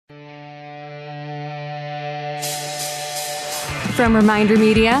From Reminder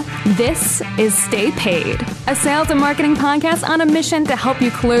Media, this is Stay Paid, a sales and marketing podcast on a mission to help you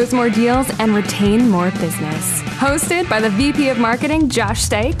close more deals and retain more business. Hosted by the VP of Marketing, Josh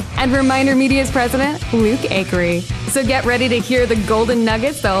Stike, and Reminder Media's president, Luke Acree. So get ready to hear the golden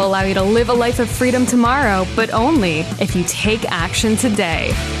nuggets that will allow you to live a life of freedom tomorrow, but only if you take action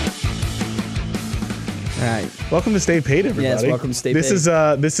today. All right. Welcome to Stay Paid, everybody. Yes, welcome to Stay Paid.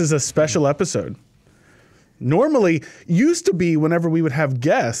 This is a special episode. Normally, used to be whenever we would have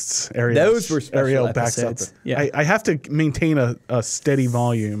guests, those were special Ariel episodes. backs up. Yeah. I have to maintain a steady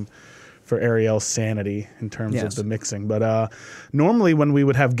volume for Ariel's sanity in terms of the mixing. But normally when we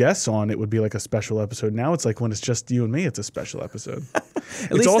would have guests on, it would be like a special episode. Now it's like when it's just you and me, it's a special episode.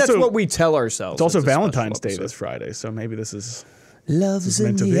 At least that's what we tell ourselves. It's also Valentine's Day this Friday, so maybe this is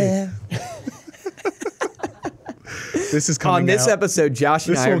meant to be. This is coming on this out. episode. Josh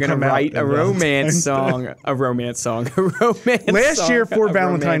and I are going to write a romance song. Last year for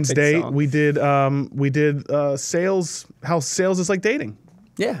Valentine's Day, we did sales. How sales is like dating.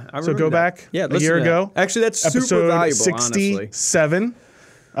 Yeah, I remember. So go back a year ago. Actually, that's episode super valuable. 67.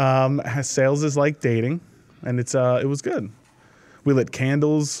 Sales is like dating, and it was good. We lit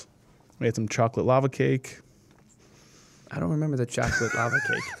candles. We had some chocolate lava cake. I don't remember the chocolate lava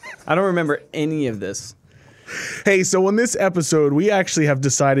cake. I don't remember any of this. Hey, so on this episode, we actually have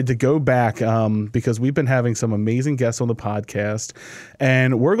decided to go back because we've been having some amazing guests on the podcast,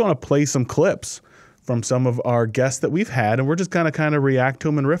 and we're going to play some clips from some of our guests that we've had, and we're just going to kind of react to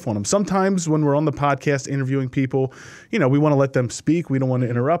them and riff on them. Sometimes when we're on the podcast interviewing people, we want to let them speak. We don't want to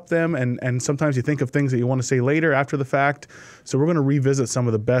interrupt them, and sometimes you think of things that you want to say later after the fact. So we're going to revisit some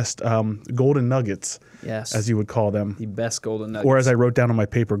of the best golden nuggets, as you would call them. The best golden nuggets. Or as I wrote down on my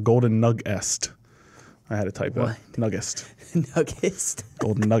paper, golden nug-est. I had a typo. Nuggest. Nuggest.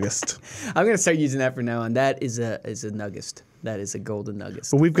 Golden nuggest. I'm gonna start using that from now on. That is a nuggest. That is a golden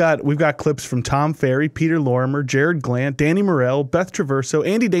nuggest. But we've got clips from Tom Ferry, Peter Lorimer, Jared Glant, Danny Morell, Beth Traverso,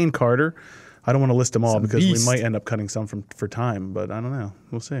 Andy Dane Carter. I don't want to list them all because we might end up cutting some for time, but I don't know.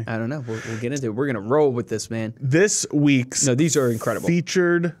 We'll see. I don't know. We'll get into it. We're gonna roll with this, man. This week's these are incredible.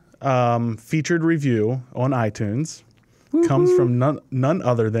 Featured review on iTunes. Comes from none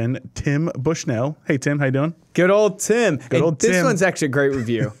other than Tim Bushnell. Hey, Tim, how you doing? Good old Tim. This one's actually a great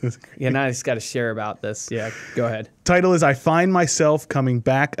review. And I just got to share about this. Yeah, go ahead. Title is, I find myself coming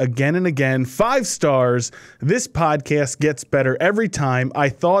back again and again. 5 stars. This podcast gets better every time. I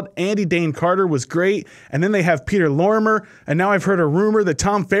thought Andy Dane Carter was great, and then they have Peter Lorimer, and now I've heard a rumor that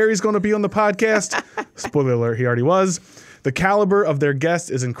Tom Ferry's going to be on the podcast. Spoiler alert, he already was. The caliber of their guests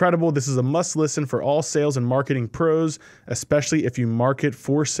is incredible. This is a must listen for all sales and marketing pros, especially if you market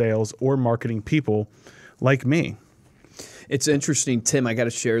for sales or marketing people like me. It's interesting, Tim. I got to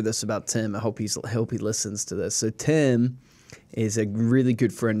share this about Tim. I hope he listens to this. So Tim is a really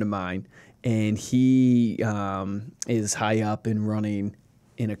good friend of mine, and he is high up in running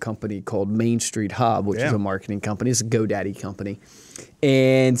in a company called Main Street Hub, which is a marketing company. It's a GoDaddy company.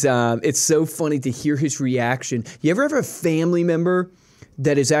 And it's so funny to hear his reaction. You ever have a family member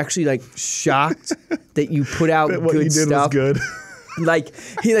that is actually like shocked that you put out that good what you did stuff? Was good.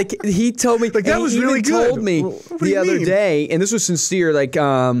 He told me, like that was really good. Told me the other day, and this was sincere. Like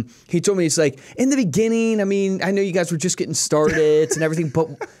he told me, it's like in the beginning. I mean, I know you guys were just getting started and everything, but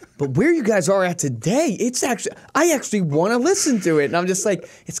where you guys are at today, I actually want to listen to it. And I'm just like,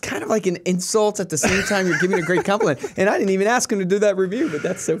 it's kind of like an insult at the same time you're giving a great compliment. And I didn't even ask him to do that review, but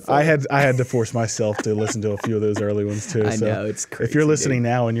that's so funny. I had to force myself to listen to a few of those early ones too. I know, it's crazy. If you're listening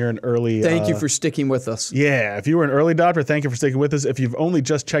now and you're an early... Thank you for sticking with us. Yeah, if you were an early adopter, thank you for sticking with us. If you've only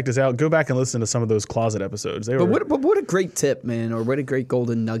just checked us out, go back and listen to some of those closet episodes. But what a great tip, man, or what a great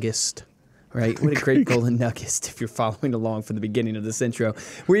golden nuggest. Right? What a great golden nugget if you're following along from the beginning of this intro,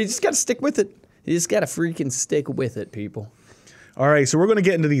 where you just got to stick with it. You just got to freaking stick with it, people. All right, so we're going to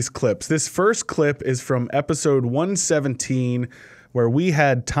get into these clips. This first clip is from episode 117, where we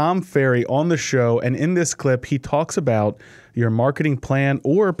had Tom Ferry on the show, and in this clip, he talks about your marketing plan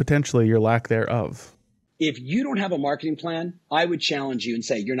or potentially your lack thereof. If you don't have a marketing plan, I would challenge you and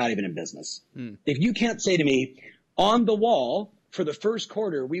say you're not even in business. If you can't say to me, on the wall for the first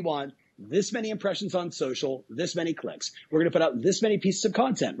quarter, we want this many impressions on social, this many clicks. We're going to put out this many pieces of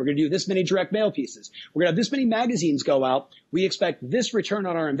content. We're going to do this many direct mail pieces. We're going to have this many magazines go out. We expect this return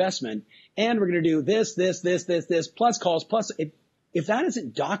on our investment. And we're going to do this, plus calls, plus if that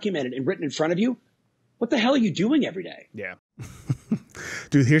isn't documented and written in front of you, what the hell are you doing every day? Yeah.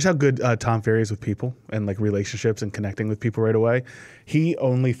 Dude, here's how good Tom Ferry is with people and like relationships and connecting with people right away. He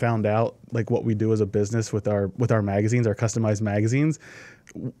only found out like what we do as a business with our magazines, our customized magazines,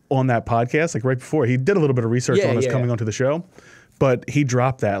 on that podcast. Like right before, he did a little bit of research on us coming onto the show, but he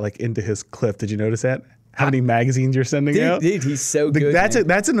dropped that like into his clip. Did you notice that? How many magazines you're sending out? Dude, he's so good.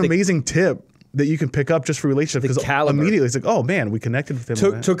 That's an amazing tip that you can pick up just for relationships. Because immediately it's like, oh man, we connected with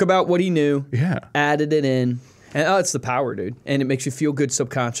him. Took about what he knew, added it in. And it's the power, dude. And it makes you feel good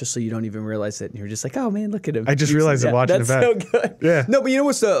subconsciously. You don't even realize it. And you're just like, oh, man, look at him. I just realized it watching it back. That's so good. Yeah. No, but you know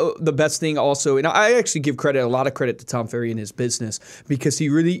what's the best thing also? And I actually give a lot of credit to Tom Ferry and his business because he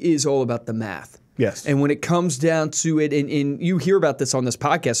really is all about the math. Yes. And when it comes down to it, and you hear about this on this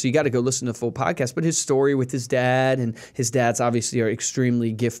podcast, so you got to go listen to the full podcast, but his story with his dad, and his dad's obviously an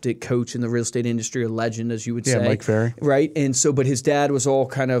extremely gifted coach in the real estate industry, a legend, as you would say. Yeah, Mike Ferry. Right? And so, but his dad was all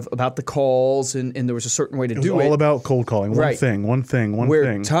kind of about the calls, and there was a certain way to do it. It was all about cold calling. One thing.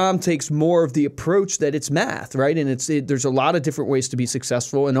 Where Tom takes more of the approach that it's math, right? And there's a lot of different ways to be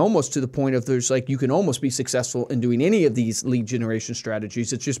successful, and almost to the point of you can almost be successful in doing any of these lead generation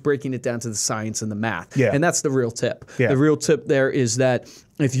strategies. It's just breaking it down to the science and the math. Yeah. And that's the real tip. Yeah. The real tip there is that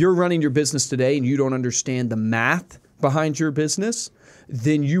if you're running your business today and you don't understand the math behind your business,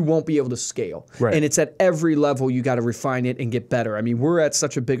 then you won't be able to scale. Right. And it's at every level you got to refine it and get better. I mean, we're at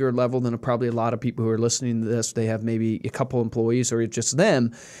such a bigger level than probably a lot of people who are listening to this. They have maybe a couple employees or it's just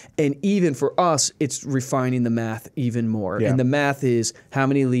them. And even for us, it's refining the math even more. Yeah. And the math is how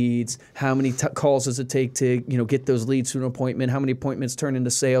many leads, how many calls does it take to get those leads to an appointment, how many appointments turn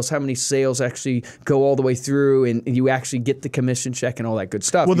into sales, how many sales actually go all the way through and you actually get the commission check and all that good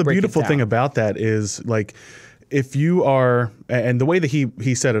stuff. Well, the beautiful thing about that is like, if you are, and the way that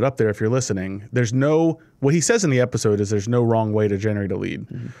he set it up there, if you're listening, what he says in the episode is there's no wrong way to generate a lead,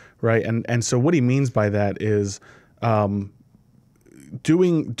 right? And so what he means by that is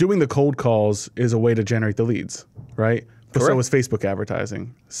doing the cold calls is a way to generate the leads, right? But so is Facebook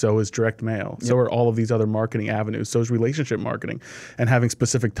advertising. So is direct mail. Yep. So are all of these other marketing avenues. So is relationship marketing and having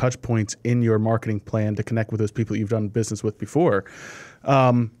specific touch points in your marketing plan to connect with those people you've done business with before.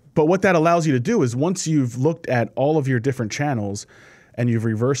 But what that allows you to do is once you've looked at all of your different channels and you've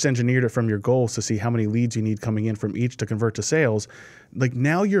reverse engineered it from your goals to see how many leads you need coming in from each to convert to sales, like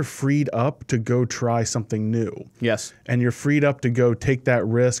now you're freed up to go try something new. Yes. And you're freed up to go take that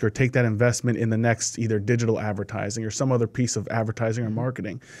risk or take that investment in the next either digital advertising or some other piece of advertising or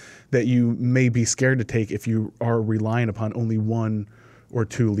marketing that you may be scared to take if you are relying upon only one or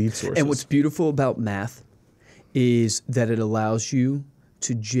two lead sources. And what's beautiful about math is that it allows you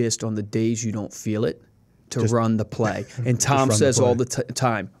to just on the days you don't feel it, to run the play. And Tom says all the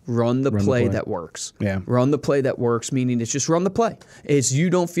time, run the play that works. Yeah. Run the play that works, meaning it's just run the play. It's you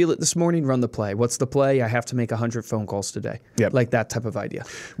don't feel it this morning, run the play. What's the play? I have to make 100 phone calls today. Yep. Like that type of idea.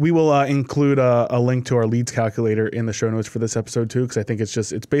 We will include a link to our leads calculator in the show notes for this episode too, because I think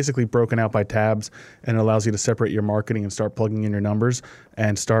it's basically broken out by tabs and it allows you to separate your marketing and start plugging in your numbers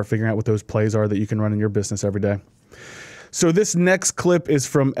and start figuring out what those plays are that you can run in your business every day. So this next clip is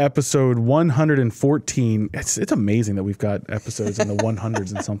from episode 114. It's amazing that we've got episodes in the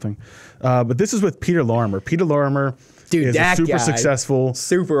 100s and something. But this is with Peter Larimer. Peter Larimer is a super successful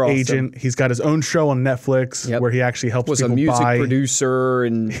agent. He's got his own show on Netflix where he actually helps people buy. Was a music producer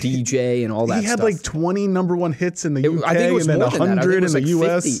and DJ and all that stuff. He had like 20 number one hits in the UK I think it was and then 100 in the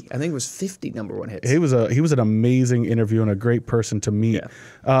US. 50. I think it was 50 number one hits. He was an amazing interview and a great person to meet.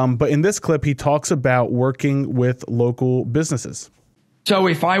 Yeah. But in this clip, he talks about working with local businesses. So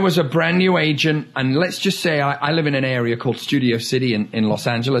if I was a brand new agent, and let's just say I live in an area called Studio City in Los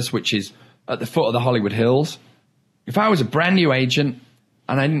Angeles, which is at the foot of the Hollywood Hills. If I was a brand new agent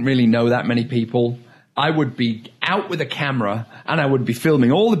and I didn't really know that many people, I would be out with a camera and I would be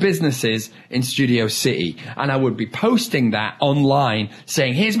filming all the businesses in Studio City. And I would be posting that online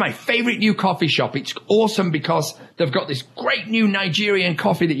saying, here's my favorite new coffee shop. It's awesome because they've got this great new Nigerian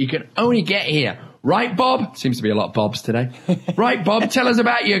coffee that you can only get here. Right, Bob? Seems to be a lot of Bobs today. Right, Bob, tell us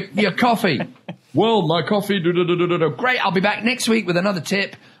about your coffee. Well, my coffee, great. I'll be back next week with another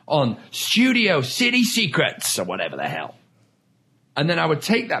tip on Studio City Secrets or whatever the hell. And then I would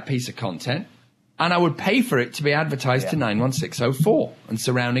take that piece of content and I would pay for it to be advertised to 91604 and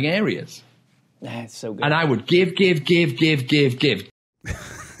surrounding areas. That's so good. And I would give.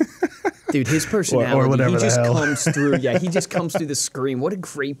 Dude, his personality, or whatever he just the hell. comes through. Yeah, he just comes through the screen. What a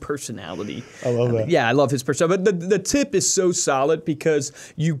great personality. I love that. Yeah, I love his personality. But the tip is so solid because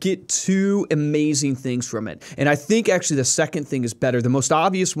you get two amazing things from it. And I think actually the second thing is better. The most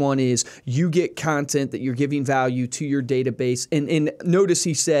obvious one is you get content that you're giving value to your database. And notice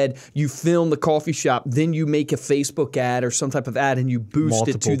he said you film the coffee shop, then you make a Facebook ad or some type of ad and you boost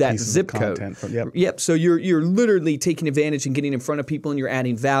it to that zip code. Yep. So you're literally taking advantage and getting in front of people and you're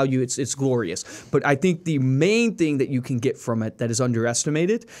adding value. It's glorious. But I think the main thing that you can get from it that is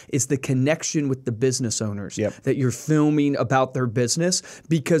underestimated is the connection with the business owners that you're filming about their business,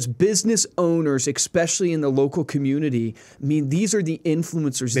 because business owners, especially in the local community, I mean, these are the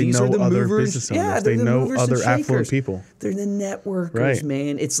influencers. They these know are the other movers. business owners. Yeah, They the know movers other and affluent shakers. people. They're the networkers, Right.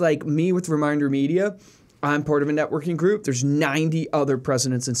 man. It's like me with ReminderMedia. I'm part of a networking group. There's 90 other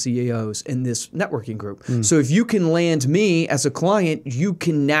presidents and CEOs in this networking group. So if you can land me as a client, you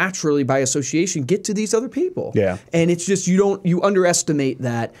can naturally, by association, get to these other people. Yeah. And it's just you underestimate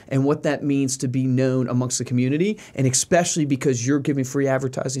that and what that means to be known amongst the community, and especially because you're giving free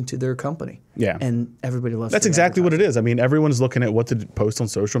advertising to their company. Yeah. And everybody loves That's free exactly what it advertising. is. I mean, everyone's looking at what to post on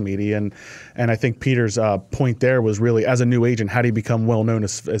social media, and I think Peter's point there was really, as a new agent, how do you become well known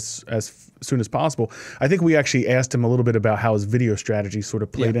as soon as possible? I think we actually asked him a little bit about how his video strategy sort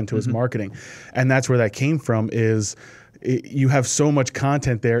of played into his marketing, and that's where that came from. Is you have so much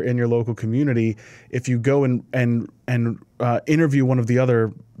content there in your local community. If you go and interview one of the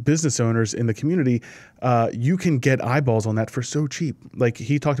other business owners in the community, you can get eyeballs on that for so cheap. Like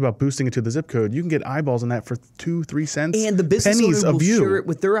he talked about boosting it to the zip code. You can get eyeballs on that for 2-3 cents. And the business pennies owner will of you. share it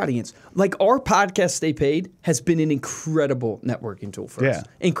with their audience. Like our podcast, Stay Paid, has been an incredible networking tool for us.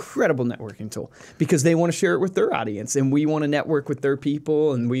 Incredible networking tool, because they want to share it with their audience, and we want to network with their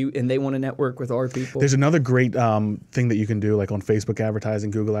people, and they want to network with our people. There's another great thing that you can do, like on Facebook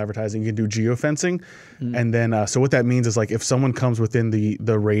advertising, Google advertising. You can do geofencing, and then so what that means is, like, if someone comes within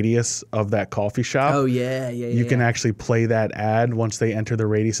the radius of that coffee shop, you can actually play that ad once they enter the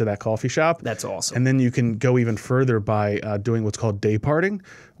radius of that coffee shop. That's awesome. And then you can go even further by doing what's called day parting,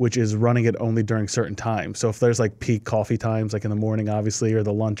 which is running it only during certain times. So if there's like peak coffee times, like in the morning, obviously, or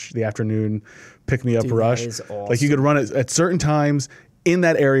the lunch, the afternoon, pick me up rush. That is awesome. Like you could run it at certain times in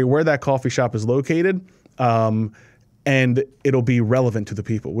that area where that coffee shop is located. And it'll be relevant to the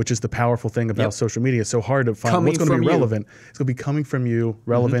people, which is the powerful thing about social media. It's so hard to find what's going to be relevant. It's going to be coming from you,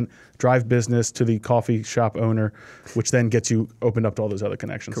 relevant, drive business to the coffee shop owner, which then gets you opened up to all those other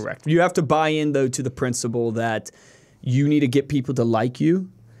connections. Correct. You have to buy in, though, to the principle that you need to get people to like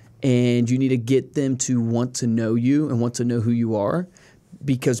you, and you need to get them to want to know you and want to know who you are.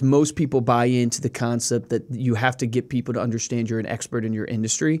 Because most people buy into the concept that you have to get people to understand you're an expert in your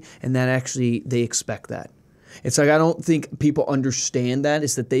industry, and that actually they expect that. It's like, I don't think people understand that,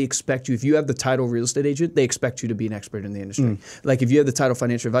 is that they expect you, if you have the title real estate agent, they expect you to be an expert in the industry. Like if you have the title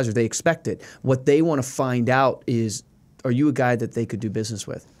financial advisor, they expect it. What they want to find out is, are you a guy that they could do business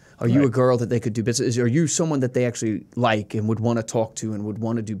with? Are you a girl that they could do business? Are you someone that they actually like and would want to talk to and would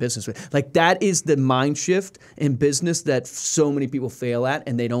want to do business with? Like that is the mind shift in business that so many people fail at,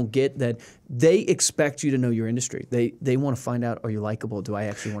 and they don't get that. They expect you to know your industry. They want to find out, are you likable? Do I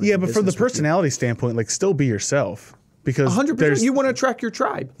actually want to do but business from the with you? personality standpoint, like still be yourself. Because 100%. You want to attract your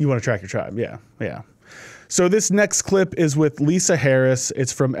tribe. You want to track your tribe, yeah. So this next clip is with Lisa Harris.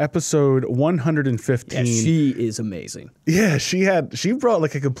 It's from episode 115. Yeah, she is amazing. Yeah, she brought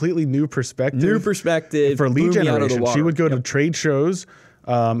like a completely new perspective. For lead generation. She would go to trade shows,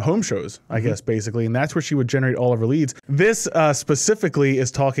 home shows, I guess, basically, and that's where she would generate all of her leads. This specifically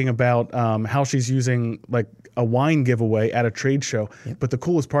is talking about how she's using like a wine giveaway at a trade show. But the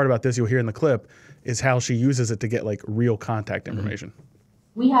coolest part about this, you'll hear in the clip, is how she uses it to get like real contact information.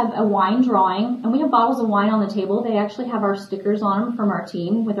 We have a wine drawing, and we have bottles of wine on the table. They actually have our stickers on them from our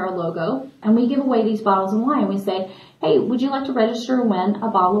team with our logo, and we give away these bottles of wine. We say, hey, would you like to register and win a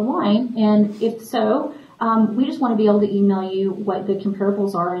bottle of wine? And if so, we just want to be able to email you what the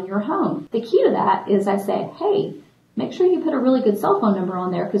comparables are in your home. The key to that is I say, hey, make sure you put a really good cell phone number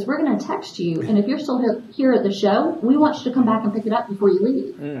on there, because we're going to text you. And if you're still here at the show, we want you to come back and pick it up before you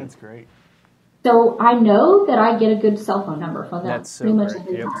leave. That's great. So I know that I get a good cell phone number from them. That's so pretty much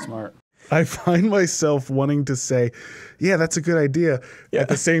great. every time. Smart. I find myself wanting to say, yeah, that's a good idea. At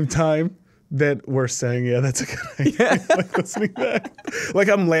the same time that we're saying, yeah, that's a good idea. Like listening back. Like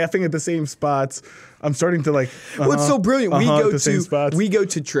I'm laughing at the same spots. I'm starting to like, What's so brilliant? We go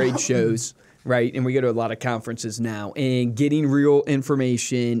to trade shows. Right, and we go to a lot of conferences now, and getting real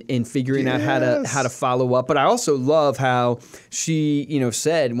information and figuring out how to follow up. But I also love how she,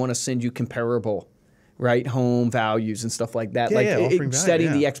 said, want to send you comparable, right? Home values and stuff like that.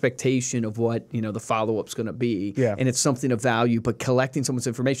 Setting the expectation of what, the follow-up's going to be. Yeah. And it's something of value, but collecting someone's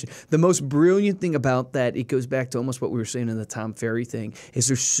information. The most brilliant thing about that, it goes back to almost what we were saying in the Tom Ferry thing, is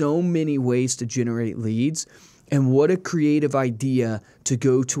there's so many ways to generate leads. And what a creative idea to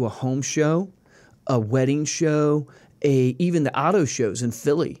go to a home show, a wedding show, even the auto shows in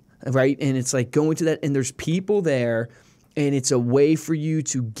Philly, right? And it's like going to that, and there's people there. And it's a way for you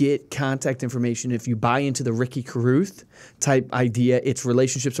to get contact information. If you buy into the Ricky Carruth type idea, it's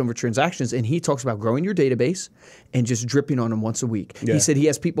relationships over transactions. And he talks about growing your database and just dripping on them once a week. Yeah. He said he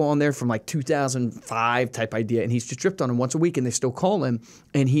has people on there from like 2005 type idea, and he's just dripped on them once a week, and they still call him.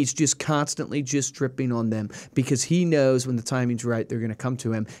 And he's just constantly just dripping on them because he knows when the timing's right, they're going to come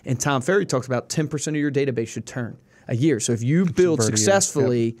to him. And Tom Ferry talks about 10% of your database should turn a year. So if you build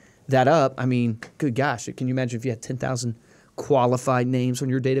successfully that up, I mean, good gosh, can you imagine if you had 10,000 qualified names on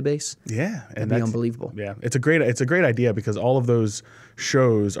your database? Yeah, and that'd be unbelievable. Yeah, it's a great idea because all of those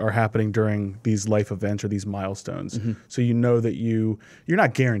shows are happening during these life events or these milestones. Mm-hmm. So you know that you're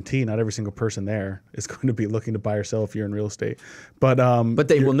not guaranteed. Not every single person there is going to be looking to buy or sell if you're in real estate, but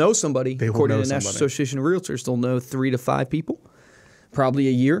they will know somebody. According to the National Association of Realtors, they'll know 3 to 5 people. Probably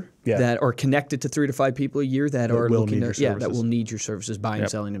a year that are connected to 3 to 5 people a year that are looking that will need your services, buying,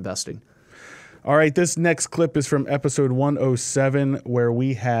 selling, investing. All right, this next clip is from episode 107 where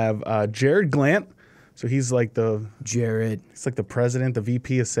we have Jared Glant. So he's like the president, the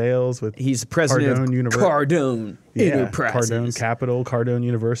VP of sales he's the president of Cardone Enterprises. Cardone Capital, Cardone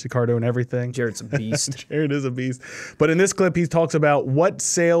University, Cardone everything. Jared's a beast. Jared is a beast. But in this clip, he talks about what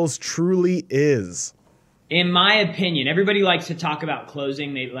sales truly is. In my opinion, everybody likes to talk about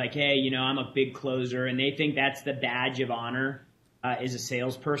closing. They like, hey, I'm a big closer, and they think that's the badge of honor as a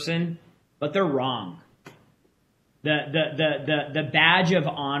salesperson, but they're wrong. The badge of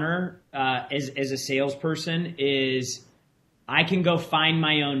honor as a salesperson is I can go find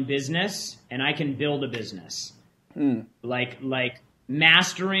my own business and I can build a business. Like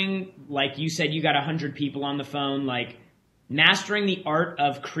mastering, like you said, you got 100 people on the phone, mastering the art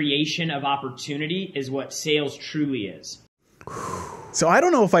of creation of opportunity is what sales truly is. So I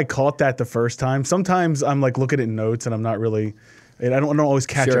don't know if I caught that the first time. Sometimes I'm looking at notes and I'm not really, I don't always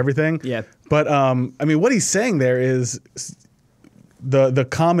catch everything. Yeah. But what he's saying there is the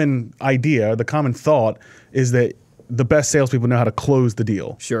common idea, the common thought is that the best salespeople know how to close the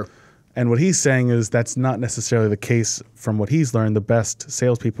deal. Sure. And what he's saying is that's not necessarily the case from what he's learned. The best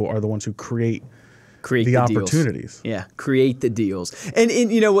salespeople are the ones who create the opportunities. Yeah, create the deals. And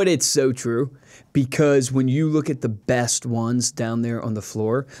you know what? It's so true because when you look at the best ones down there on the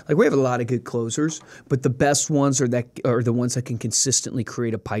floor, we have a lot of good closers, but the best ones are the ones that can consistently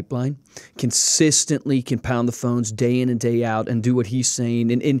create a pipeline, consistently can pound the phones day in and day out and do what he's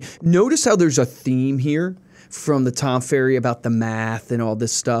saying. And notice how there's a theme here from the Tom Ferry about the math and all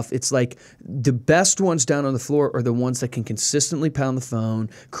this stuff. It's like the best ones down on the floor are the ones that can consistently pound the phone,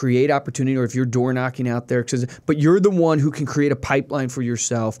 create opportunity, or if you're door knocking out there, but you're the one who can create a pipeline for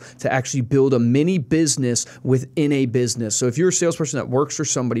yourself to actually build a mini business within a business. So if you're a salesperson that works for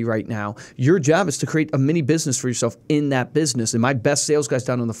somebody right now, your job is to create a mini business for yourself in that business. And my best sales guys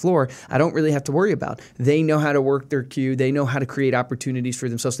down on the floor, I don't really have to worry about. They know how to work their queue. They know how to create opportunities for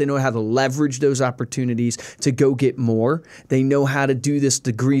themselves. They know how to leverage those opportunities to go get more. They know how to do this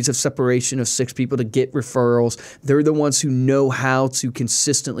degrees of separation of 6 people to get referrals. They're the ones who know how to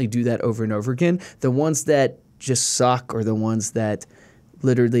consistently do that over and over again. The ones that just suck are the ones that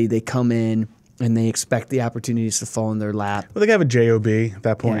literally they come in and they expect the opportunities to fall in their lap. Well, they have a job at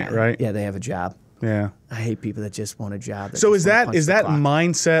that point, right? Yeah, they have a job. Yeah. I hate people that just want a job. So is that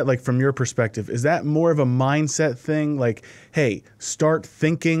mindset, from your perspective, is that more of a mindset thing? Hey, start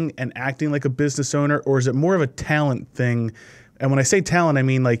thinking and acting like a business owner, or is it more of a talent thing? And when I say talent, I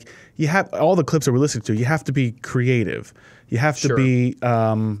mean you have all the clips that we're listening to. You have to be creative. You have to be.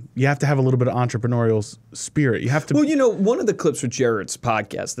 You have to have a little bit of entrepreneurial spirit. You have to. Well, one of the clips with Jared's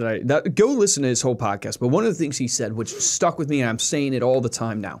podcast go listen to his whole podcast. But one of the things he said, which stuck with me, and I'm saying it all the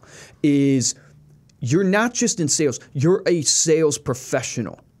time now, is you're not just in sales. You're a sales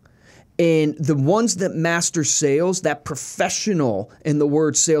professional. And the ones that master sales, that professional in the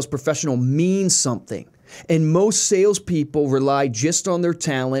word sales professional means something. And most salespeople rely just on their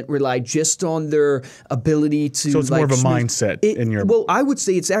talent, rely just on their ability to. So it's more of a mindset in your. Well, I would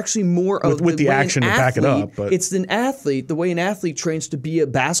say it's actually more of with the action to back it up. But it's an athlete. The way an athlete trains to be a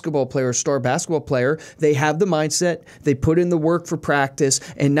basketball player, a star basketball player, they have the mindset, they put in the work for practice,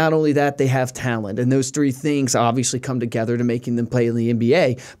 and not only that, they have talent. And those three things obviously come together to making them play in the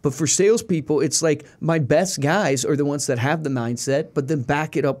NBA. But for salespeople, it's like my best guys are the ones that have the mindset, but then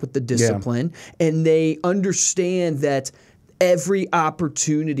back it up with the discipline, and they understand that every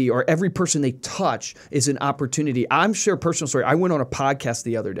opportunity or every person they touch is an opportunity. I'm sure a personal story. I went on a podcast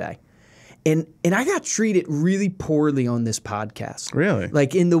the other day, and I got treated really poorly on this podcast. Really?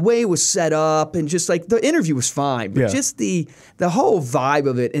 Like in the way it was set up, and just like the interview was fine, but just the whole vibe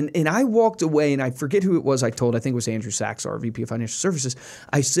of it. And I walked away, and I forget who it was I told. I think it was Andrew Sachs, our VP of Financial Services.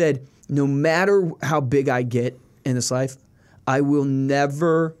 I said, no matter how big I get in this life, I will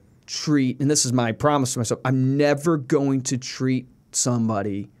never treat, and this is my promise to myself, I'm never going to treat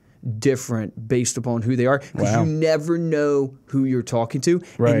somebody different based upon who they are, because you never know who you're talking to.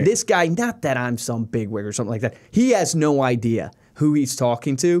 Right. And this guy, not that I'm some bigwig or something like that, he has no idea who he's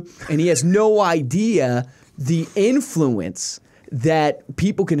talking to, and he has no idea the influence that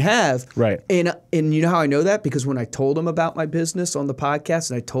people can have. Right. And you know how I know that? Because when I told him about my business on the podcast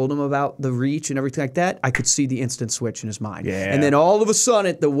and I told him about the reach and everything like that, I could see the instant switch in his mind. Yeah. And then all of a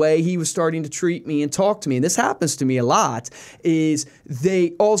sudden, the way he was starting to treat me and talk to me, and this happens to me a lot, is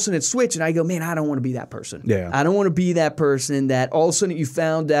they all of a sudden it switch, and I go, man, I don't want to be that person. Yeah. I don't want to be that person that all of a sudden you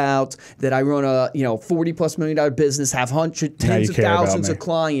found out that I run a $40+ million business, have tens of thousands of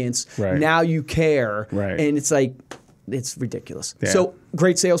clients. Right. Now you care. Right. And it's like, it's ridiculous. Yeah. So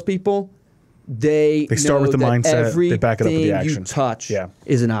great salespeople, they start know with the that mindset, they back it up with the everything action. you touch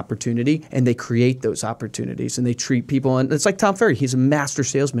is an opportunity, and they create those opportunities, and they treat people. And it's like Tom Ferry. He's a master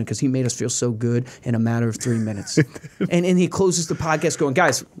salesman because he made us feel so good in a matter of 3 minutes. and he closes the podcast going,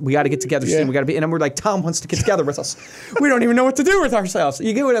 guys, we got to get together soon. We got to be. And we're like, Tom wants to get together with us. We don't even know what to do with ourselves.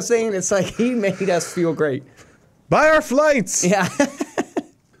 You get what I'm saying? It's like he made us feel great. Buy our flights. Yeah.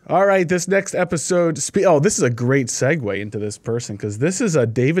 All right, this next episode. This is a great segue into this person, because this is a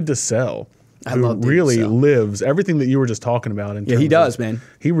David DeSalle. Who really lives everything that you were just talking about. He does, man.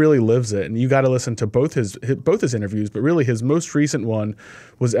 He really lives it, and you got to listen to both his interviews. But really, his most recent one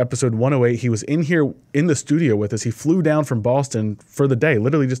was episode 108. He was in here in the studio with us. He flew down from Boston for the day,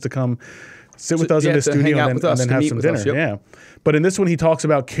 literally just to come sit with us in the studio and then have some dinner. Yeah, but in this one, he talks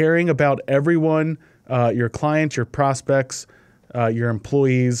about caring about everyone, your clients, your prospects, your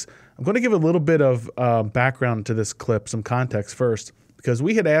employees. I'm going to give a little bit of background to this clip, some context first, because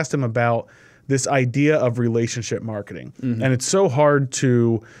we had asked him about this idea of relationship marketing. And it's so hard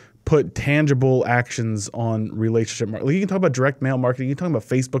to put tangible actions on relationship marketing. Like, you can talk about direct mail marketing. You can talk about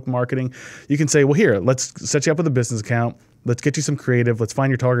Facebook marketing. You can say, well, here, let's set you up with a business account. Let's get you some creative. Let's find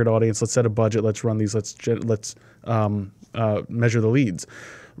your target audience. Let's set a budget. Let's run these. Let's measure the leads.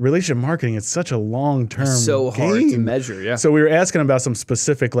 Relationship marketing is such a long-term game. So hard to measure, yeah. So we were asking him about some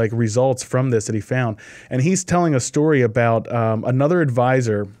specific results from this that he found. And he's telling a story about another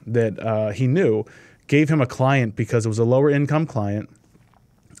advisor that he knew gave him a client because it was a lower-income client.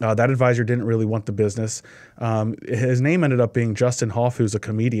 That advisor didn't really want the business. His name ended up being Justin Hoff, who's a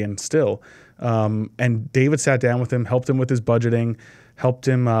comedian still. And David sat down with him, helped him with his budgeting, helped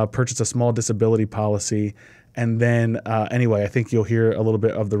him purchase a small disability policy. And then, anyway, I think you'll hear a little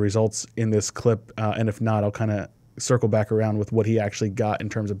bit of the results in this clip. And if not, I'll kind of circle back around with what he actually got in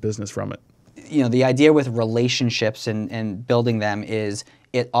terms of business from it. The idea with relationships and building them is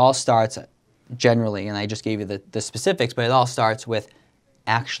it all starts generally, and I just gave you the specifics, but it all starts with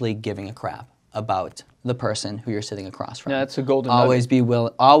actually giving a crap about the person who you're sitting across from. Yeah, that's a golden Always be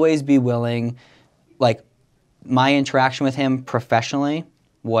willing. Like, my interaction with him professionally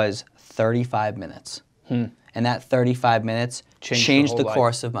was 35 minutes. And that 35 minutes changed the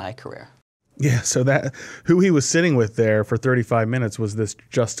course of my career. Yeah, so that who he was sitting with there for 35 minutes was this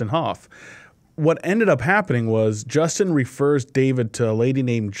Justin Hoff. What ended up happening was Justin refers David to a lady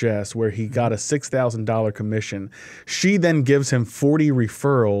named Jess, where he got a $6,000 commission. She then gives him 40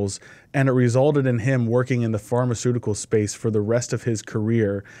 referrals, and it resulted in him working in the pharmaceutical space for the rest of his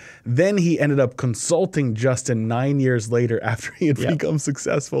career. Then he ended up consulting Justin 9 years later after he had become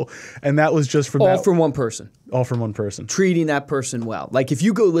successful. And that was just from all from one person. All from one person. Treating that person well. Like, if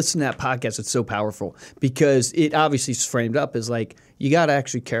you go listen to that podcast, it's so powerful because it obviously is framed up as like, you got to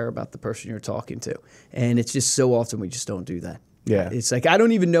actually care about the person you're talking to. And it's just so often we just don't do that. Yeah. It's like, I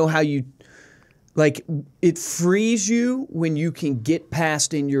don't even know how you, like, it frees you when you can get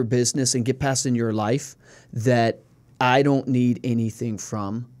past in your business and get past in your life that I don't need anything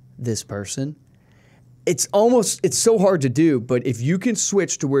from this person. it's so hard to do, but if you can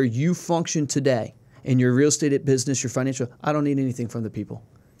switch to where you function today in your real estate business, your financial, I don't need anything from the people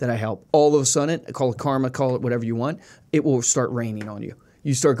that I help. All of a sudden, call it karma, call it whatever you want, it will start raining on you.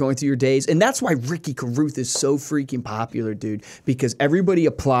 You start going through your days. And that's why Ricky Carruth is so freaking popular, dude, because everybody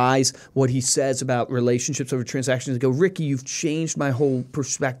applies what he says about relationships over transactions and go, Ricky, you've changed my whole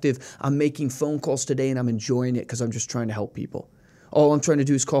perspective. I'm making phone calls today and I'm enjoying it because I'm just trying to help people. All I'm trying to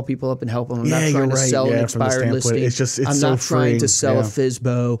do is call people up and help them. I'm not trying to sell an expired listing. I'm not trying to sell a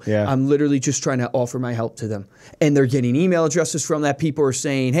FSBO. I'm literally just trying to offer my help to them. And they're getting email addresses from that. People are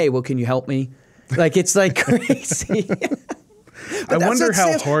saying, hey, well, can you help me? Like, it's like crazy. I wonder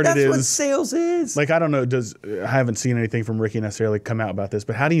how hard it is. That's what sales is. Like, I don't know. I haven't seen anything from Ricky necessarily come out about this,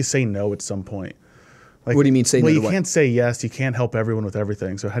 but how do you say no at some point? Like, what do you mean say no? Well, you can't say yes. You can't help everyone with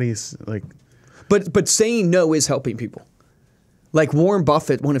everything. So how do you like? But saying no is helping people. Like Warren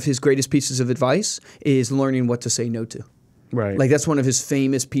Buffett, one of his greatest pieces of advice is learning what to say no to. Right. Like that's one of his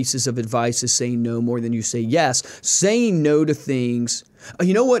famous pieces of advice is saying no more than you say yes. Saying no to things.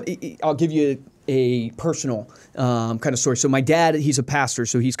 You know what? I'll give you a personal kind of story. So my dad, he's a pastor,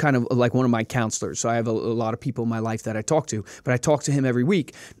 so he's kind of like one of my counselors. So I have a lot of people in my life that I talk to, but I talk to him every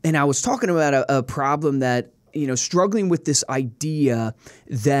week. And I was talking about a problem that, struggling with this idea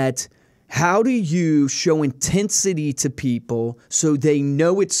that how do you show intensity to people so they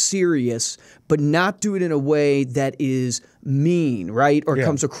know it's serious, but not do it in a way that is mean, right? Or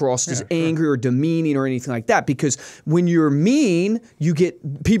comes across as angry or demeaning or anything like that. Because when you're mean,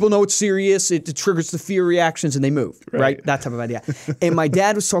 people know it's serious, it triggers the fear reactions and they move, right? That type of idea. And my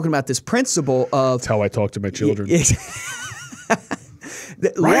dad was talking about this principle of... That's how I talk to my children.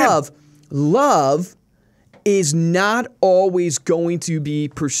 Love is not always going to be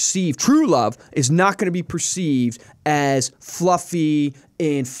perceived. True love is not going to be perceived as fluffy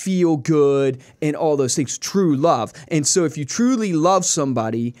and feel good and all those things. True love. And so if you truly love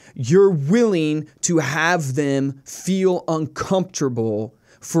somebody, you're willing to have them feel uncomfortable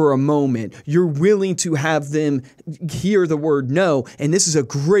for a moment. You're willing to have them hear the word no. And this is a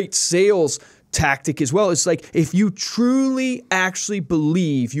great sales tactic as well. It's like if you truly actually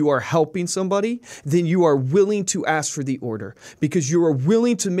believe you are helping somebody, then you are willing to ask for the order because you are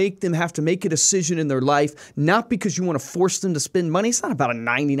willing to make them have to make a decision in their life, not because you want to force them to spend money. It's not about a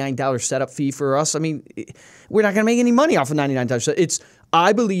 $99 setup fee for us. I mean, we're not going to make any money off of $99. It's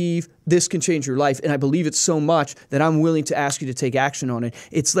I believe this can change your life, and I believe it so much that I'm willing to ask you to take action on it.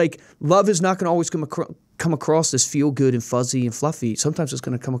 It's like love is not going to always come across as feel good and fuzzy and fluffy. Sometimes it's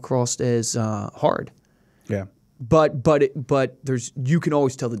going to come across as hard. Yeah. But you can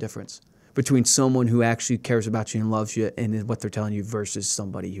always tell the difference between someone who actually cares about you and loves you and what they're telling you versus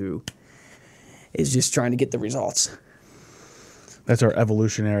somebody who is just trying to get the results. That's our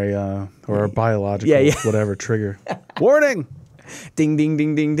evolutionary or our biological whatever trigger. Warning. Ding, ding,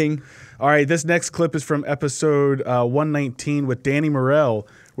 ding, ding, ding. All right, this next clip is from episode 119 with Danny Morell,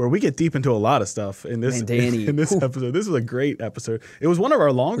 where we get deep into a lot of stuff in this episode. This is a great episode. It was one of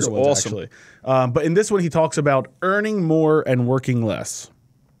our longer ones, actually. But in this one, he talks about earning more and working less.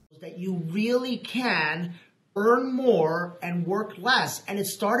 That you really can earn more and work less. And it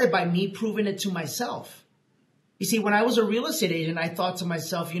started by me proving it to myself. You see, when I was a real estate agent, I thought to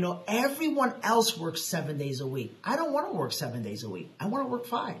myself, everyone else works 7 days a week. I don't want to work 7 days a week. I want to work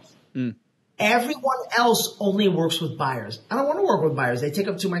 5. Everyone else only works with buyers. I don't want to work with buyers. They take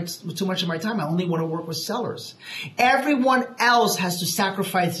up too much of my time. I only want to work with sellers. Everyone else has to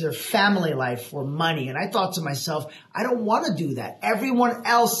sacrifice their family life for money. And I thought to myself, I don't want to do that. Everyone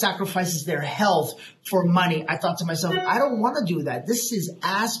else sacrifices their health for money. I thought to myself, I don't want to do that. This is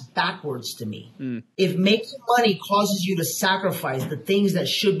ass backwards to me. If making money causes you to sacrifice the things that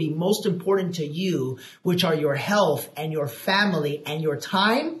should be most important to you, which are your health and your family and your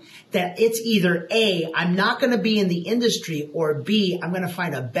time, that it's either A, I'm not going to be in the industry, or B, I'm going to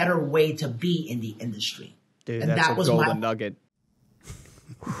find a better way to be in the industry. Dude, and that's a golden nugget.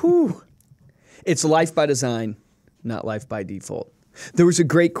 Whew. It's life by design, not life by default. There was a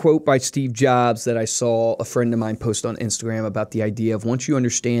great quote by Steve Jobs that I saw a friend of mine post on Instagram about the idea of once you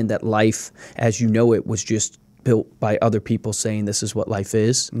understand that life as you know it was just built by other people saying this is what life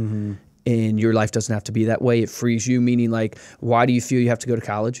is, and your life doesn't have to be that way. It frees you, meaning like, why do you feel you have to go to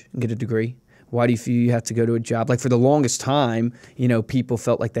college and get a degree? Why do you feel you have to go to a job? Like for the longest time, people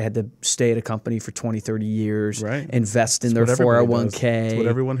felt like they had to stay at a company for 20, 30 years, invest in their 401k. That's what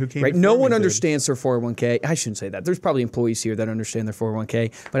everyone who came No one understands their 401k. I shouldn't say that. There's probably employees here that understand their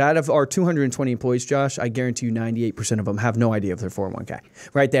 401k. But out of our 220 employees, Josh, I guarantee you 98% of them have no idea of their 401k.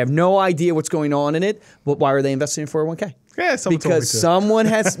 Right? They have no idea what's going on in it. But why are they investing in 401k? Yeah, someone told me because to. someone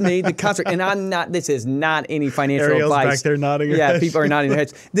has made the construct. And I'm not. This is not any financial Ariel's advice. back there nodding her Yeah, head. people are nodding their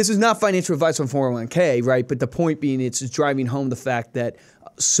heads. This is not financial advice on 401k, right? But the point being, it's driving home the fact that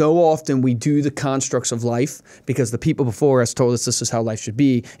so often we do the constructs of life because the people before us told us this is how life should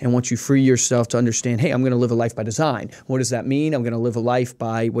be. And once you free yourself to understand, hey, I'm going to live a life by design. What does that mean? I'm going to live a life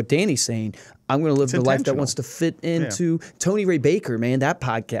by what Danny's saying. I'm going to live the life that wants to fit into Tony Ray Baker, man, that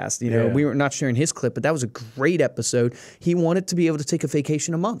podcast. You know, we were not sharing his clip, but that was a great episode. He wanted to be able to take a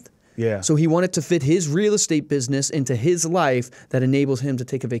vacation a month. Yeah. So he wanted to fit his real estate business into his life that enables him to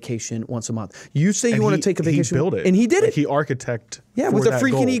take a vacation once a month. You say you want to take a vacation. He built it. And he did it. He architect. Yeah, with a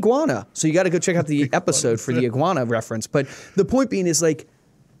freaking iguana. So you got to go check out the episode for the iguana reference. But the point being is like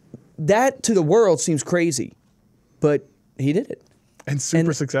that to the world seems crazy, but he did it. And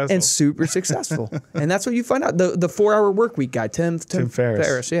super successful. And super successful. And that's what you find out. The 4-hour work week guy, Tim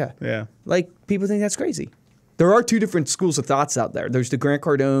Ferriss. Yeah. Yeah. Like people think that's crazy. There are two different schools of thoughts out there. There's the Grant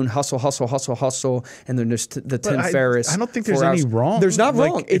Cardone, hustle, hustle, hustle, hustle, and then there's the Tim Ferriss. I don't think there's any wrong. There's not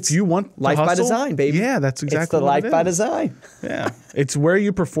like, wrong. If you want life hustle, by design, baby. Yeah, that's exactly it's the what life it is. by design. Yeah, it's where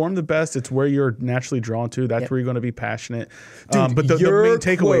you perform the best. It's where you're naturally drawn to. That's where you're going to be passionate. Dude, but the main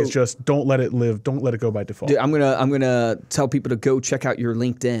takeaway quote, is just don't let it live. Don't let it go by default. Dude, I'm gonna tell people to go check out your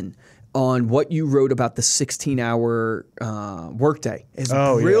LinkedIn on what you wrote about the 16-hour workday. It's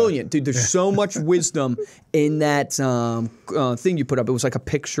brilliant. Dude, there's so much wisdom in that thing you put up. It was like a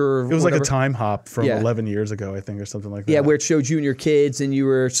picture. It was like a time hop from 11 years ago, I think, or something like that. Yeah, where it showed you and your kids, and you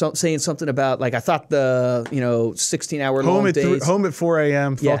were saying something about, like, I thought the 16-hour long days. Home at 4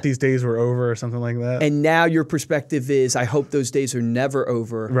 a.m., thought these days were over or something like that. And now your perspective is, I hope those days are never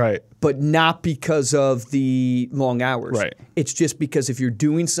over. Right. But not because of the long hours. Right. It's just because if you're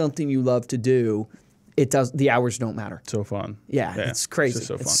doing something you love to do, the hours don't matter. So fun. Yeah, it's crazy. It's just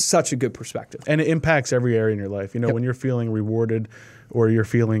so fun. It's such a good perspective. And it impacts every area in your life. You know, when you're feeling rewarded or you're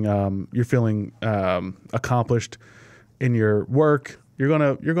feeling accomplished in your work, you're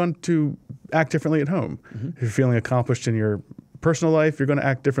going to act differently at home. Mm-hmm. If you're feeling accomplished in your personal life, you're going to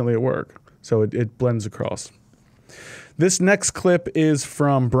act differently at work. So it blends across. This next clip is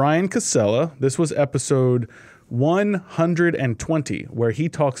from Brian Casella. This was episode 120, where he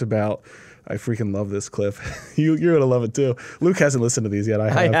talks about, I freaking love this clip. You're going to love it too. Luke hasn't listened to these yet.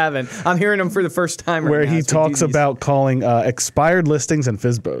 I haven't. I'm hearing them for the first time right where now. He talks about calling expired listings and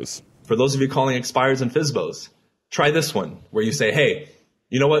FSBOs. For those of you calling expires and FSBOs, try this one where you say, hey,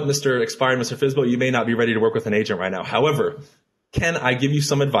 you know what, Mr. Expired, Mr. FSBO, you may not be ready to work with an agent right now. However, can I give you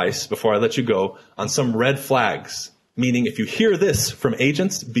some advice before I let you go on some red flags? Meaning, if you hear this from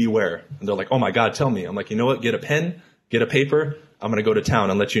agents, beware. And they're like, oh my God, tell me. I'm like, you know what? Get a pen, get a paper. I'm going to go to town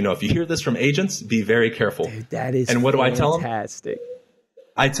and let you know. If you hear this from agents, be very careful. Dude, that is and what do I tell them? Fantastic.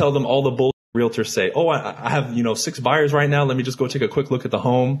 I tell them all the bull realtors say. Oh, I have 6 buyers right now. Let me just go take a quick look at the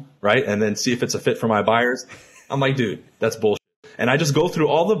home, right? And then see if it's a fit for my buyers. I'm like, dude, that's bullshit. And I just go through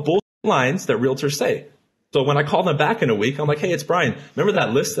all the bullshit lines that realtors say. So when I call them back in a week, I'm like, hey, it's Brian. Remember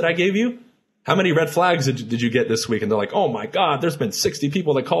that list that I gave you? How many red flags did you get this week? And they're like, oh my God, there's been 60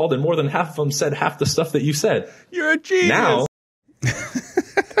 people that called and more than half of them said half the stuff that you said. You're a genius. Now,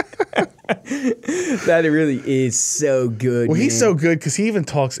 that really is so good. Well, man. he's so good because he even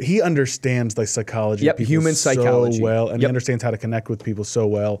talks. He understands the psychology of people human psychology so well, and he understands how to connect with people so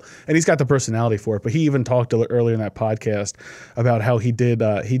well. And he's got the personality for it. But he even talked earlier in that podcast about how he did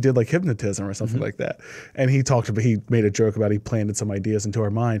like hypnotism or something like that. And he made a joke about he planted some ideas into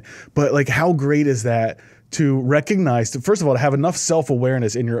our mind. But like, how great is that? To recognize, first of all, to have enough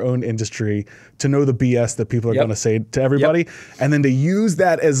self-awareness in your own industry to know the BS that people are going to say to everybody, and then to use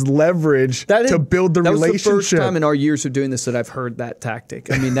that as leverage to build the relationship. That was the first time in our years of doing this that I've heard that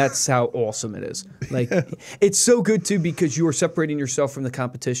tactic. I mean, that's how awesome it is. Like, it's so good, too, because you are separating yourself from the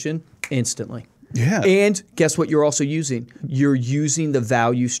competition instantly. Yeah. And guess what you're also using? You're using the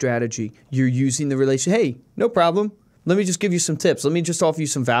value strategy. You're using the relation. Hey, no problem. Let me just give you some tips. Let me just offer you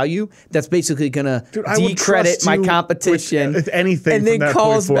some value. That's basically going to decredit my competition. With anything, and then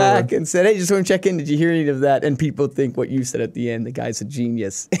calls back and said, hey, just want to check in. Did you hear any of that? And people think what you said at the end, the guy's a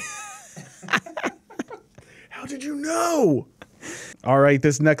genius. How did you know? All right,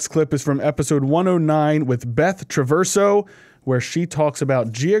 this next clip is from episode 109 with Beth Traverso, where she talks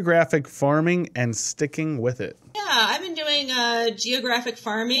about geographic farming and sticking with it. Yeah, I've been doing geographic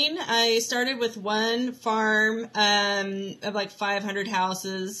farming. I started with one farm of like 500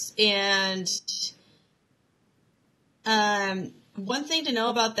 houses, and one thing to know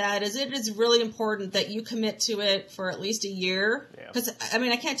about that is it is really important that you commit to it for at least a year. Because, I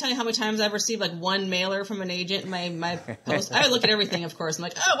mean, I can't tell you how many times I've received like one mailer from an agent in my post. I would look at everything, of course. I'm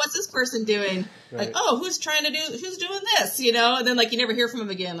like, oh, what's this person doing? Right. Like, oh, who's doing this? You know, and then like you never hear from them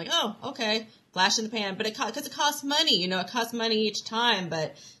again. Like, oh, okay. Flash in the pan, but because it costs money, you know, it costs money each time,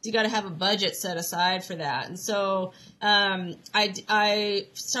 but you got to have a budget set aside for that. And so, I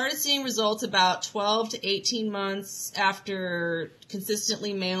started seeing results about 12 to 18 months after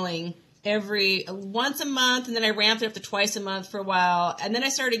consistently mailing once a month. And then I ramped it up to twice a month for a while. And then I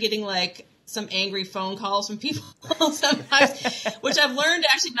started getting like some angry phone calls from people sometimes, which I've learned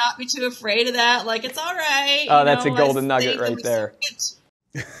to actually not be too afraid of that. Like, it's all right. Oh, that's a golden nugget right there.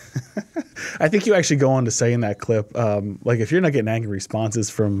 I think you actually go on to say in that clip, like if you're not getting angry responses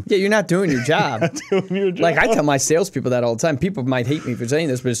from... Yeah, you're not doing your job. doing your job. Like I tell my salespeople that all the time. People might hate me for saying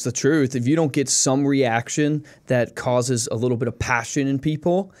this, but it's the truth. If you don't get some reaction that causes a little bit of passion in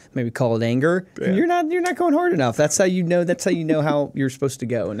people, maybe call it anger, you're not going hard enough. That's how you know how you're supposed to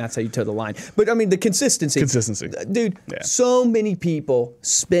go, and that's how you toe the line. But I mean the consistency. Dude, so many people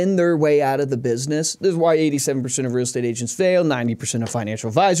spin their way out of the business. This is why 87% of real estate agents fail, 90% of financial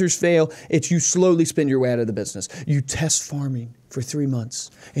advisors fail. It's you slowly spin your way out of the business. You test farming for 3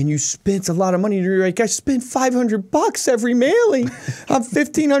 months and you spent a lot of money and you're like, I spent $500 every mailing. I'm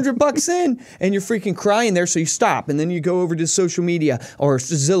 $1,500 in, and you're freaking crying there. So you stop and then you go over to social media or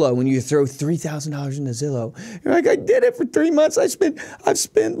Zillow and you throw $3,000 into Zillow. You're like, I did it for 3 months. I've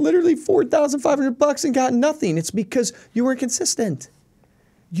spent literally $4,500 and got nothing. It's because you weren't consistent.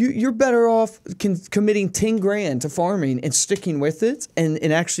 You're better off committing 10 grand to farming and sticking with it and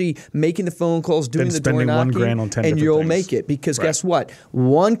actually making the phone calls, doing the door knocking, $1,000 on 10 and you'll things. make it. Because guess what?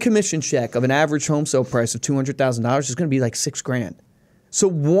 One commission check of an average home sale price of $200,000 is going to be like $6 grand. So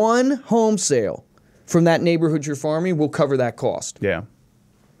one home sale from that neighborhood you're farming will cover that cost. Yeah.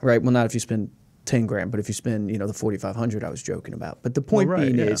 Right? Well, not if you spend 10 grand, but if you spend, the 4,500 I was joking about. But the point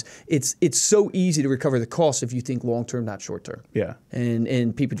is, it's so easy to recover the cost if you think long term, not short term. Yeah.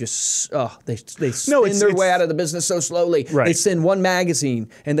 And people just they spin their way out of the business so slowly. Right. They send one magazine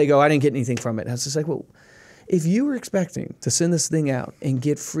and they go, I didn't get anything from it. And it's just like, well, if you were expecting to send this thing out and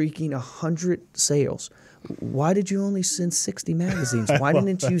get freaking 100 sales, why did you only send 60 magazines? Why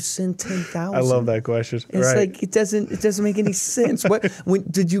didn't you send 10,000? I love that question. It's like it doesn't make any sense.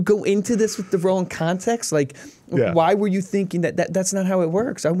 Did you go into this with the wrong context? Like, why were you thinking that's not how it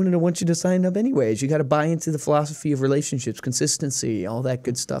works? I wouldn't have want you to sign up anyways. You got to buy into the philosophy of relationships, consistency, all that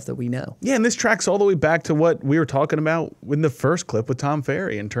good stuff that we know. Yeah, and this tracks all the way back to what we were talking about in the first clip with Tom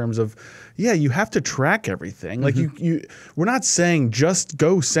Ferry in terms of, you have to track everything. Like we're not saying just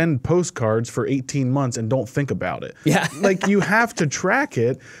go send postcards for 18 months and don't think about it. Yeah. Like you have to track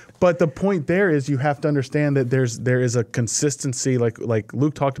it. But the point there is you have to understand that there is a consistency, like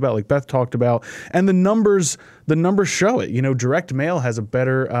Luke talked about, like Beth talked about, and the numbers show it. Direct mail has a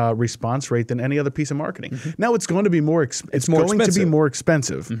better response rate than any other piece of marketing. Now it's going to be more expensive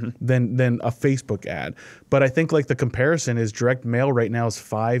than a Facebook ad. But I think like the comparison is direct mail right now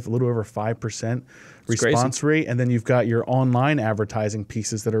is a little over 5% response rate, and then you've got your online advertising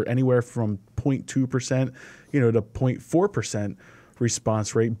pieces that are anywhere from 0.2%, to 0.4%.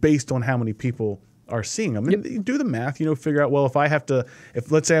 response rate based on how many people are seeing them. And you do the math, figure out, well,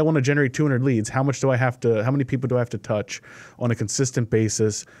 if let's say I want to generate 200 leads, how many people do I have to touch on a consistent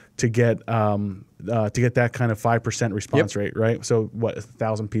basis to get that kind of 5% response rate, right? So what,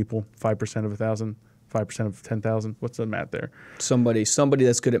 1,000 people, 5% of 1,000, 5% of 10,000? What's the math there? Somebody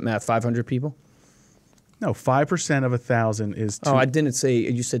that's good at math, 500 people? No, 5% of 1,000 is Oh, I didn't say,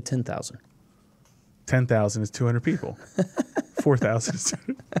 you said 10,000. 10,000 is 200 people. 4,000 is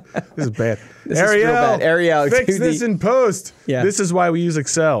 200. This is bad. This is real bad. Ariel, fix this in post. Yeah. This is why we use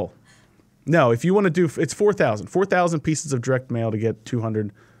Excel. No, if you want to do, it's 4,000. 4,000 pieces of direct mail to get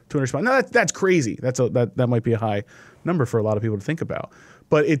 200 responses. No, that's crazy. That might be a high number for a lot of people to think about.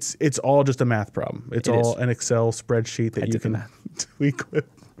 But it's all just a math problem. It's all an Excel spreadsheet that you can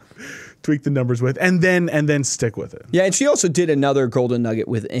tweak the numbers with, and then stick with it. Yeah, and she also did another golden nugget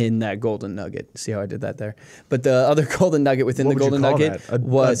within that golden nugget. See how I did that there? But the other golden nugget within the golden nugget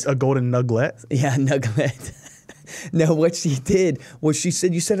was a golden nuglet. Yeah, nugget. No, what she did was she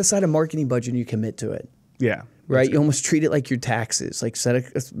said you set aside a marketing budget and you commit to it. Yeah. right? You almost treat it like your taxes. Like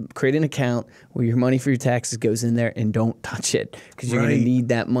create an account where your money for your taxes goes in there and don't touch it because you're going to need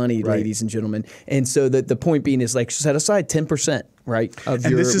that money, ladies and gentlemen. And so the point being is like set aside 10%, right, of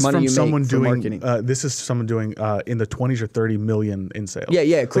your money you make for marketing. This is someone doing in the 20s or 30 million in sales.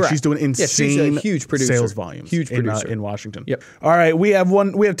 Yeah, correct. Like she's doing insane she's a huge producer. Sales volumes in Washington. Yep. All right, we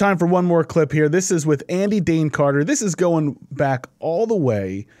have time for one more clip here. This is with Andy Dane Carter. This is going back all the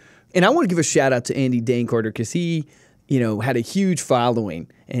way. And I want to give a shout out to Andy Dane Carter because he, had a huge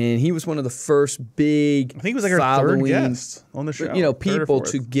following, and he was one of the first big. I think he was like our third guest on the show. People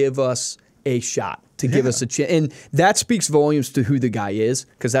to give us a shot, to give us a chance, and that speaks volumes to who the guy is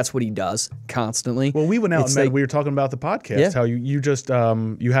because that's what he does constantly. Well, we went out and met. We were talking about the podcast. How you just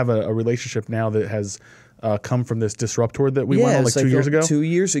you have a relationship now that has. Come from this disruptor that we went on like 2 years ago. 2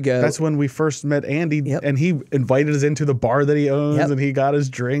 years ago. That's when we first met Andy, and he invited us into the bar that he owns, and he got his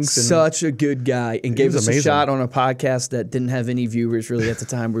drinks. Such a good guy, and gave us a shot on a podcast that didn't have any viewers really at the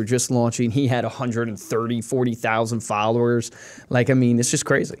time. We were just launching. He had 40,000 followers. It's just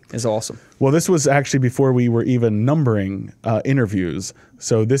crazy. It's awesome. Well, this was actually before we were even numbering interviews.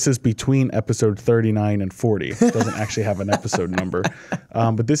 So this is between episode 39 and 40. It doesn't actually have an episode number.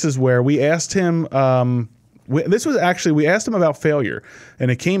 But this is where we asked him we asked him about failure,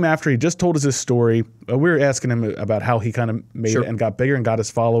 and it came after he just told us his story. We were asking him about how he kind of made it and got bigger and got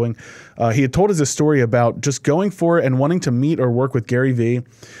his following. He had told us his story about just going for it and wanting to meet or work with Gary Vee.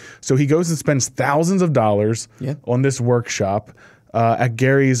 So he goes and spends thousands of dollars on this workshop at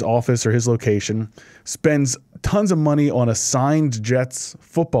Gary's office or his location, spends tons of money on a signed Jets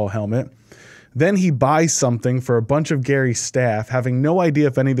football helmet. Then he buys something for a bunch of Gary's staff, having no idea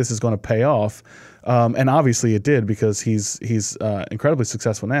if any of this is going to pay off. And obviously it did because he's incredibly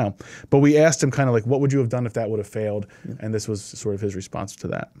successful now. But we asked him kind of like, what would you have done if that would have failed? And this was sort of his response to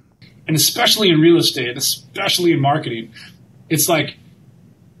that. And especially in real estate, especially in marketing, it's like,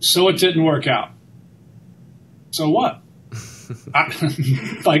 so it didn't work out. So what? That's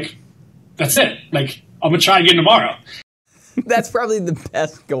it. I'm going to try again tomorrow. That's probably the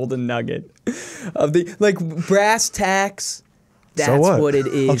best golden nugget of the brass tacks. That's so what it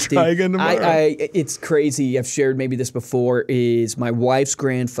is. I'll try again tomorrow. It's crazy. I've shared maybe this before. Is my wife's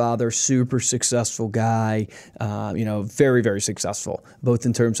grandfather, super successful guy, very, very successful, both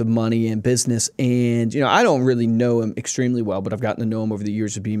in terms of money and business. And, I don't really know him extremely well, but I've gotten to know him over the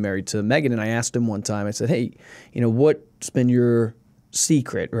years of being married to Megan. And I asked him one time, I said, hey, what's been your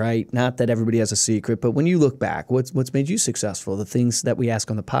secret, right? Not that everybody has a secret, but when you look back, what's made you successful? The things that we ask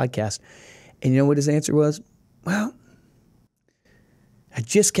on the podcast. And you know what his answer was? Well, I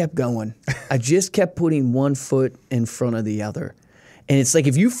just kept going. I just kept putting one foot in front of the other. And it's like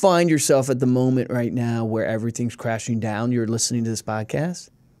if you find yourself at the moment right now where everything's crashing down, you're listening to this podcast,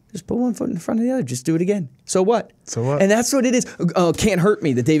 just put one foot in front of the other. Just do it again. So what? And that's what it is. Can't Hurt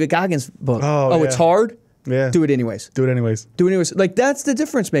Me, the David Goggins book. It's hard? Yeah. Do it anyways. Do it anyways. That's the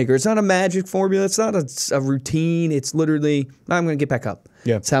difference maker. It's not a magic formula. It's not a routine. It's literally, I'm going to get back up.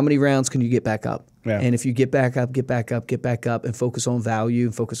 Yeah. It's how many rounds can you get back up? Yeah. And if you get back up, and focus on value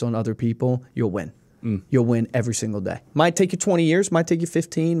and focus on other people, you'll win. You'll win every single day. Might take you 20 years, might take you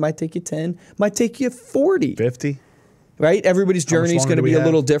 15, might take you 10, might take you 40. 50. Right? Everybody's journey is going to be a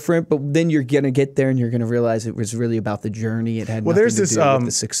little different, but then you're going to get there and you're going to realize it was really about the journey. It had nothing to do with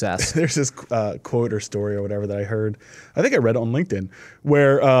the success. There's this quote or story or whatever that I heard. I think I read it on LinkedIn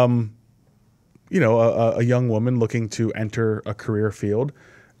where, a young woman looking to enter a career field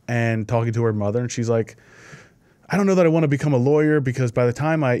and talking to her mother, and she's like, I don't know that I want to become a lawyer because by the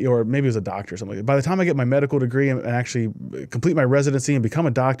time or maybe it was a doctor or something, by the time I get my medical degree and actually complete my residency and become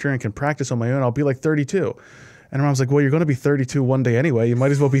a doctor and can practice on my own, I'll be like 32. And her mom's like, well, you're going to be 32 one day anyway. You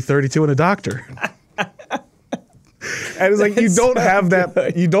might as well be 32 and a doctor. And it's like, you don't have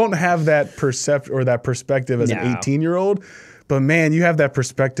that perception or that perspective as an 18-year-old. But man, you have that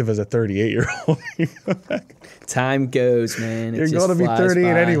perspective as a 38-year-old. Time goes, man. You're going to be 38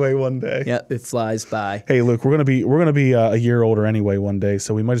 anyway one day. Yep, it flies by. Hey, Luke, we're going to be a year older anyway one day,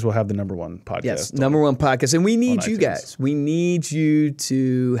 so we might as well have the #1 podcast. Yes, #1 podcast, and we need you guys. We need you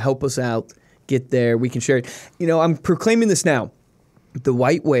to help us out. Get there. We can share it. I'm proclaiming this now. The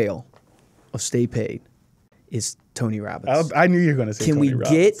white whale of Stay Paid is Tony Robbins. I knew you were going to say Tony Robbins.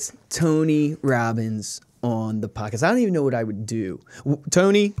 Can we get Tony Robbins on the podcast? I don't even know what I would do.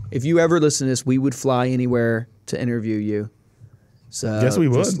 Tony, if you ever listen to this, we would fly anywhere to interview you. So yes, we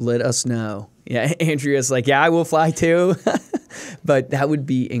would. Just let us know. Yeah, Andrea's like, I will fly too. But that would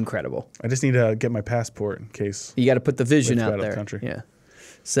be incredible. I just need to get my passport in case. You got to put the vision out there. Yeah.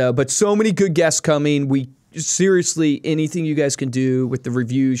 So, but so many good guests coming. We seriously, anything you guys can do with the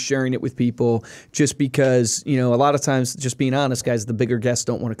reviews, sharing it with people, just because, a lot of times, just being honest, guys, the bigger guests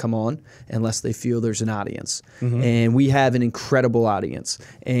don't want to come on unless they feel there's an audience. Mm-hmm. And we have an incredible audience,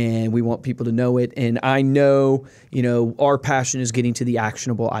 and we want people to know it. And I know, our passion is getting to the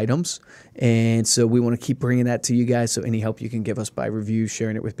actionable items. And so we want to keep bringing that to you guys. So any help you can give us by review,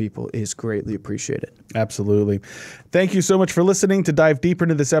 sharing it with people is greatly appreciated. Absolutely. Thank you so much for listening. To dive deeper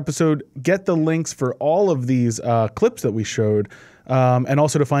into this episode, get the links for all of these clips that we showed, and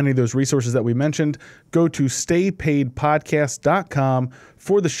also to find any of those resources that we mentioned, go to staypaidpodcast.com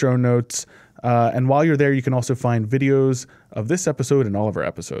for the show notes. And while you're there, you can also find videos of this episode and all of our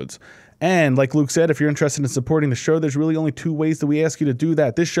episodes. And like Luke said, if you're interested in supporting the show, there's really only 2 ways that we ask you to do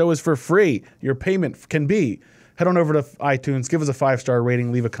that. This show is for free. Your payment can be head on over to iTunes, give us a 5-star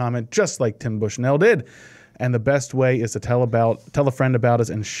rating, leave a comment, just like Tim Bushnell did. And the best way is to tell a friend about us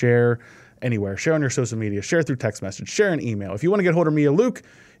and share anywhere. Share on your social media, share through text message, share an email. If you want to get hold of me or Luke,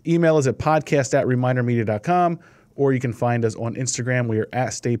 email us at podcast@remindermedia.com, or you can find us on Instagram. We are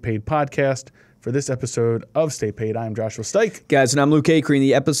at Stay Paid Podcast. For this episode of Stay Paid, I'm Joshua Stike. Guys, and I'm Luke Acree, and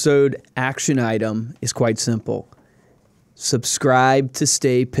the episode action item is quite simple. Subscribe to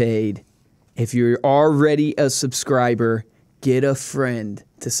Stay Paid. If you're already a subscriber, get a friend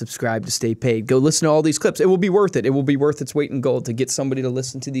to subscribe to Stay Paid. Go listen to all these clips. It will be worth it. It will be worth its weight in gold to get somebody to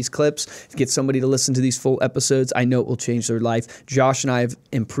listen to these clips, to get somebody to listen to these full episodes. I know it will change their life. Josh and I have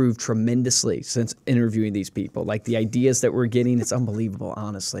improved tremendously since interviewing these people. Like the ideas that we're getting, it's unbelievable,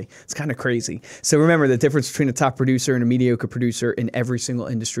 honestly. It's kind of crazy. So remember, the difference between a top producer and a mediocre producer in every single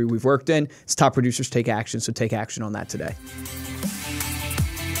industry we've worked in is top producers take action, so take action on that today.